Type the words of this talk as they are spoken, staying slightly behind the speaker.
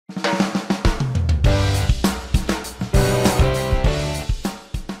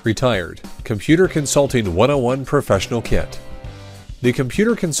Retired Computer Consulting 101 Professional Kit. The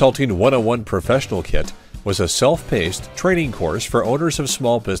Computer Consulting 101 Professional Kit was a self-paced training course for owners of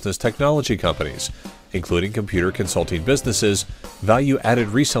small business technology companies, including computer consulting businesses, value-added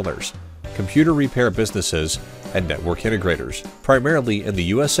resellers, computer repair businesses, and network integrators, primarily in the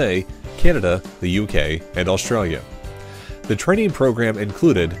USA, Canada, the UK, and Australia. The training program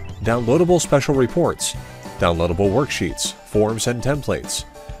included downloadable special reports, downloadable worksheets, forms and templates,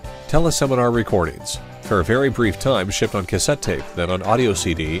 teleseminar recordings, for a very brief time shipped on cassette tape, then on audio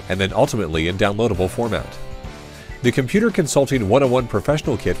CD, and then ultimately in downloadable format. The Computer Consulting 101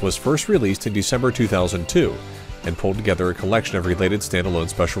 Professional Kit was first released in December 2002 and pulled together a collection of related standalone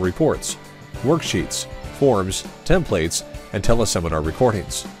special reports, worksheets, forms, templates, and teleseminar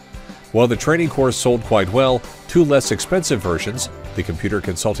recordings. While the training course sold quite well, two less expensive versions, the Computer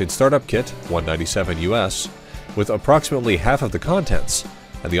Consulting Startup Kit, $197 US, with approximately half of the contents,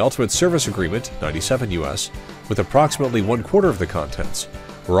 and the Ultimate Service Agreement, $97 US, with approximately 1/4 of the contents,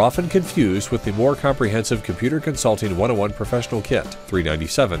 were often confused with the more comprehensive Computer Consulting 101 Professional Kit,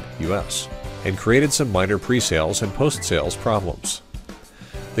 $397 US, and created some minor pre-sales and post-sales problems.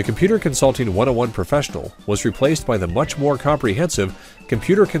 The Computer Consulting 101 Professional was replaced by the much more comprehensive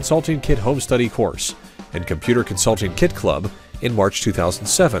Computer Consulting Kit Home Study course and Computer Consulting Kit Club in March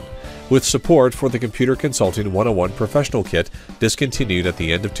 2007, with support for the Computer Consulting 101 Professional Kit discontinued at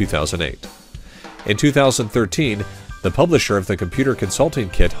the end of 2008. In 2013, the publisher of the Computer Consulting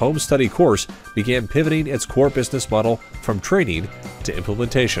Kit Home Study course began pivoting its core business model from training to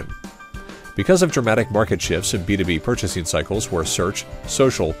implementation. Because of dramatic market shifts in B2B purchasing cycles where search,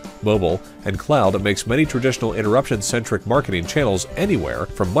 social, mobile, and cloud makes many traditional interruption-centric marketing channels anywhere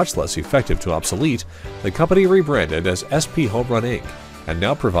from much less effective to obsolete, the company rebranded as SP Home Run Inc. and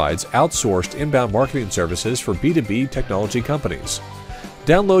now provides outsourced inbound marketing services for B2B technology companies.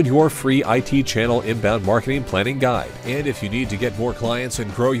 Download your free IT Channel Inbound Marketing Planning Guide. And if you need to get more clients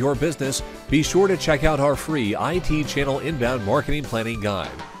and grow your business, be sure to check out our free IT Channel Inbound Marketing Planning Guide,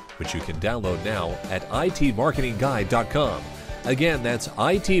 which you can download now at itmarketingguide.com. Again, that's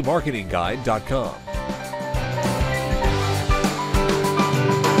itmarketingguide.com.